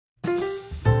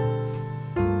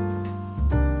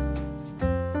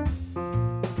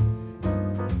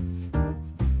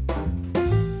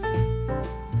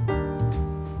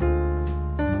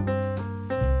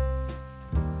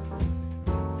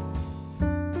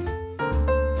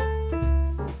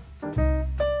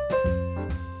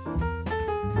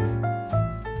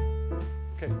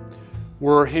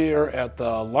We're here at the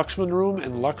Luxman room,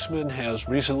 and Luxman has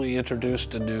recently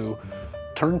introduced a new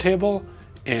turntable,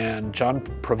 and John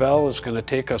Pravel is going to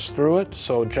take us through it.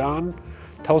 So John,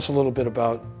 tell us a little bit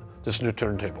about this new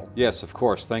turntable. Yes, of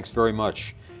course. Thanks very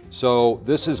much. So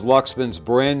this is Luxman's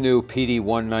brand new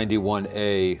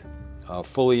PD-191A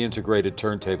fully integrated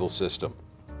turntable system.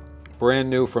 Brand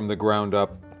new from the ground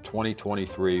up,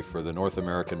 2023 for the North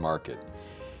American market.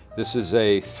 This is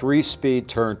a 3-speed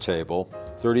turntable,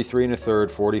 33 1/3,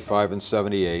 45 and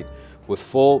 78, with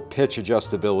full pitch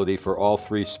adjustability for all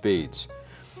 3 speeds.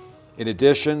 In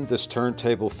addition, this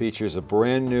turntable features a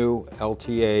brand new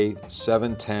LTA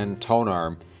 710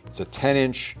 tonearm. It's a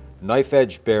 10-inch knife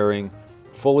edge bearing,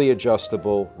 fully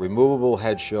adjustable, removable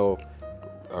head shell,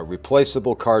 a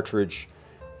replaceable cartridge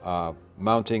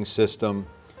mounting system.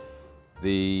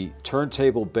 The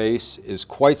turntable base is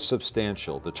quite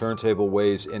substantial. The turntable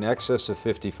weighs in excess of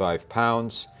 55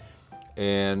 pounds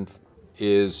and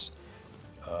is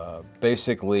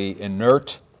basically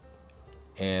inert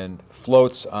and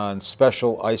floats on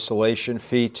special isolation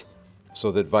feet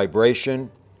so that vibration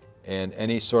and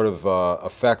any sort of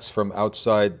effects from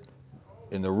outside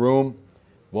in the room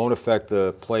won't affect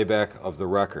the playback of the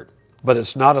record. But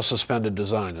it's not a suspended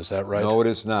design, is that right? No, it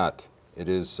is not. It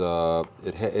is.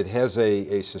 It has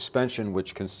a suspension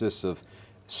which consists of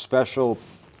special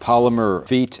polymer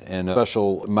feet and a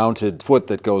special mounted foot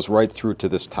that goes right through to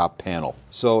this top panel.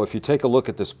 So if you take a look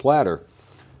at this platter,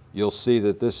 you'll see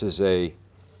that this is a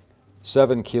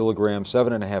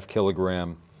 7.5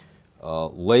 kilogram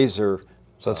laser.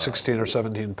 So that's 16 or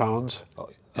 17 pounds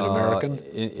in American?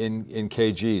 In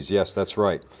kgs, yes, that's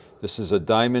right. This is a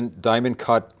diamond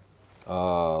cut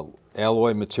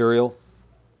alloy material.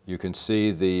 You can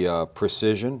see the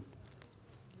precision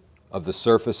of the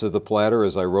surface of the platter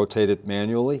as I rotate it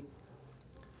manually.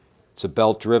 It's a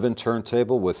belt-driven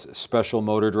turntable with special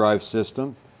motor drive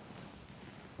system.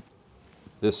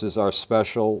 This is our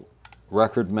special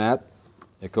record mat.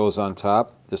 It goes on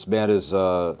top. This mat is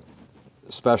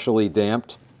specially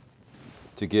damped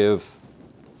to give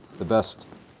the best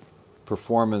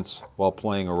performance while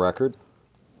playing a record.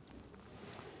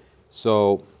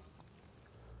 So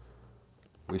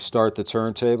we start the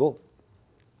turntable.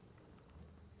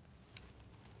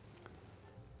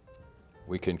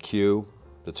 We can cue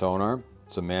the tonearm.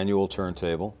 It's a manual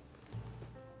turntable.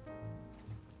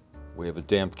 We have a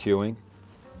damped cueing.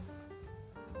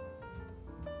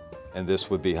 And this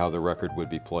would be how the record would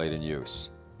be played in use.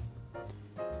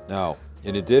 Now,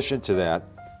 in addition to that,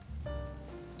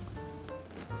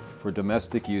 for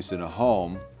domestic use in a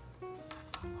home,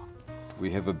 we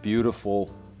have a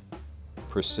beautiful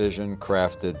precision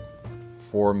crafted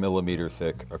 4mm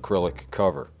thick acrylic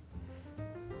cover.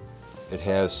 It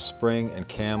has spring and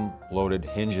cam loaded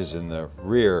hinges in the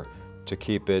rear to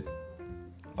keep it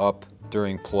up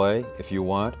during play if you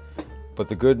want. But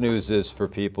the good news is for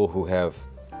people who have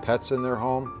pets in their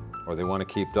home or they want to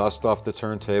keep dust off the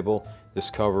turntable, this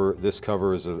cover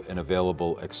is an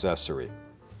available accessory.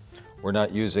 We're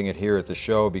not using it here at the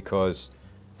show because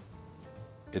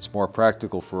it's more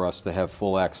practical for us to have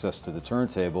full access to the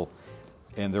turntable,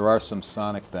 and there are some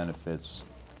sonic benefits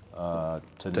to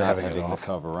not having the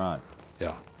cover on.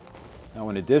 Yeah. Now,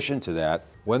 in addition to that,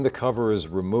 when the cover is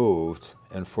removed,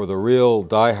 and for the real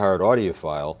diehard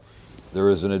audiophile, there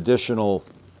is an additional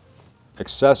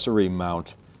accessory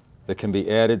mount that can be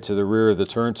added to the rear of the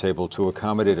turntable to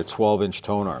accommodate a 12-inch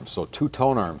tonearm. So 2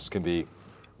 tonearms can be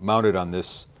mounted on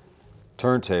this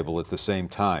turntable at the same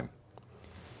time.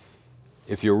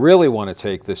 If you really want to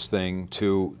take this thing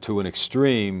to an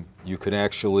extreme, you can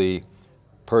actually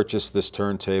purchase this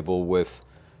turntable with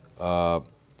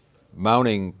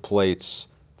mounting plates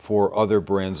for other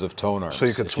brands of tonearms. So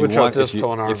you could switch out this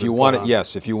tonearm if you want it,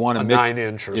 yes. If you want to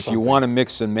 9-inch or if something. you want to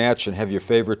mix and match and have your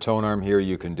favorite tonearm here,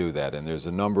 you can do that. And there's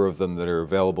a number of them that are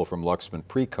available from Luxman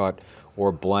pre-cut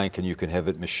or blank, and you can have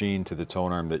it machined to the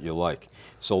tonearm that you like.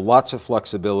 So lots of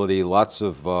flexibility, lots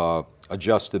of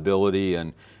adjustability,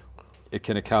 and it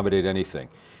can accommodate anything.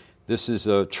 This is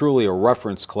truly a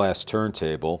reference class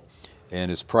turntable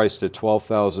and is priced at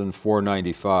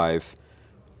 $12,495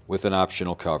 with an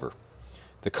optional cover.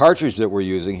 The cartridge that we're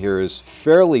using here is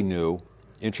fairly new,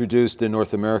 introduced in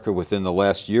North America within the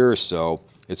last year or so.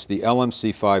 It's the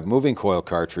LMC5 moving coil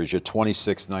cartridge at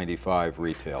 $26.95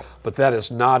 retail. But that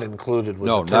is not included with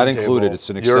the turntable. No, not included. It's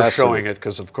an accessory. You're showing it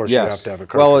because, of course, yes. you have to have a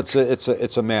cartridge. Well,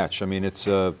 it's a match. I mean, it's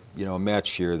a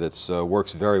match here that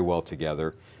works very well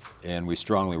together, and we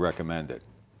strongly recommend it.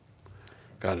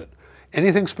 Got it.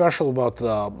 Anything special about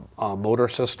the motor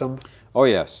system? Oh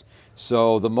yes.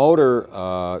 So the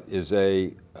motor is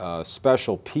a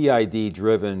special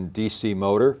PID-driven DC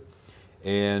motor.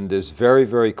 and is very,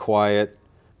 very quiet,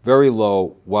 very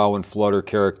low wow and flutter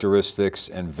characteristics,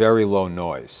 and very low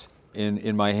noise.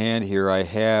 In my hand here I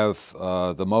have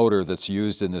the motor that's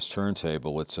used in this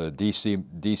turntable. It's a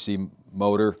DC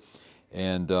motor,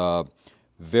 and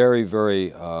very,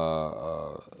 very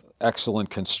excellent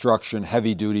construction,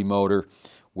 heavy-duty motor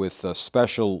with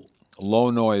special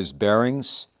low-noise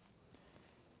bearings.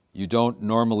 You don't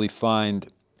normally find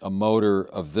a motor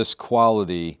of this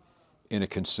quality in a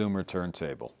consumer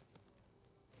turntable.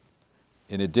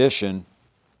 In addition,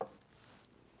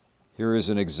 here is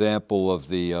an example of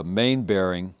the main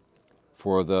bearing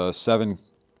for the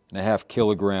 7.5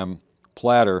 kilogram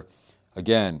platter.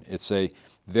 Again, it's a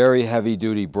very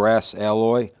heavy-duty brass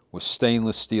alloy with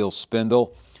stainless steel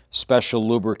spindle, special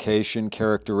lubrication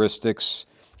characteristics,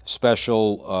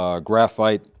 special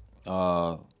graphite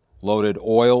loaded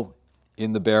oil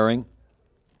in the bearing,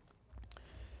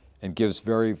 and gives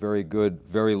very, very good,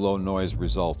 very low noise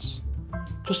results.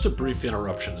 Just a brief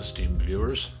interruption, esteemed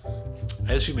viewers.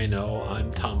 As you may know,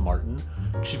 I'm Tom Martin,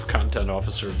 Chief Content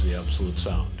Officer of The Absolute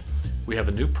Sound. We have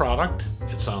a new product.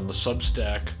 It's on the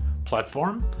Substack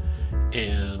platform,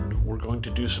 and we're going to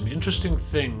do some interesting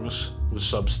things with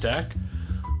Substack.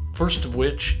 First of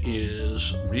which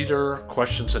is reader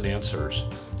questions and answers.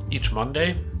 Each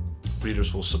Monday,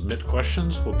 readers will submit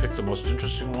questions. We'll pick the most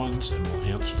interesting ones and we'll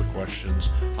answer the questions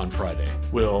on Friday.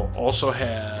 We'll also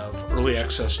have early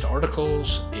access to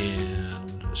articles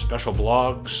and special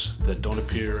blogs that don't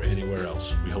appear anywhere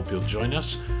else. We hope you'll join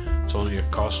us. It's only a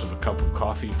cost of a cup of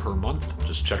coffee per month.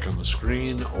 Just check on the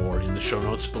screen or in the show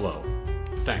notes below.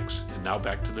 Thanks, and now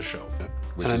back to the show.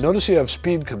 And I notice you have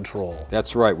speed control.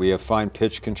 That's right, we have fine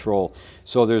pitch control.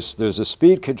 So there's a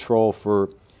speed control for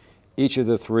each of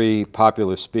the three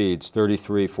popular speeds,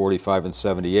 33, 45, and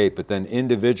 78, but then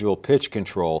individual pitch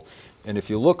control. And if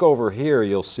you look over here,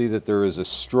 you'll see that there is a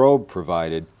strobe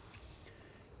provided,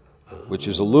 which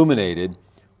is illuminated,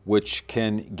 which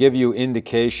can give you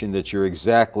indication that you're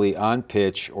exactly on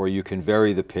pitch, or you can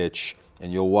vary the pitch,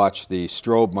 and you'll watch the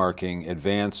strobe marking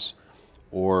advance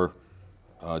or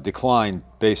decline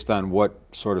based on what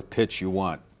sort of pitch you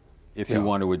want, if you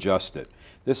want to adjust it.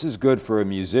 This is good for a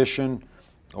musician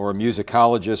or a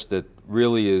musicologist that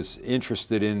really is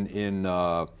interested in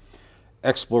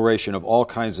exploration of all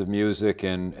kinds of music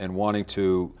and wanting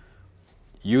to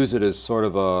use it as sort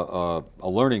of a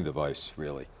learning device,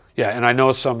 really. Yeah, and I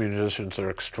know some musicians are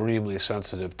extremely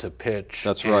sensitive to pitch.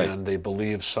 That's right. And they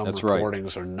believe some That's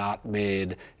recordings are not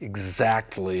made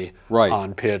exactly Right.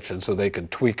 on pitch, and so they can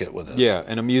tweak it with this. Yeah,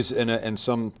 and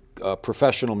some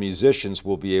professional musicians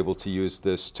will be able to use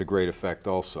this to great effect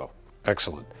also.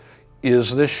 Excellent.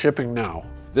 Is this shipping now?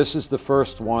 This is the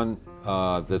first one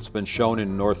that's been shown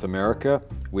in North America.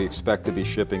 We expect to be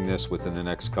shipping this within the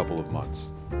next couple of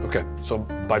months. Okay, so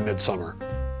by midsummer.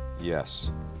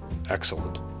 Yes.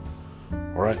 Excellent.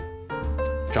 All right.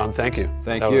 John, thank you.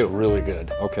 Thank you. you. That was really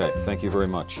good. Okay, thank you very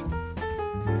much.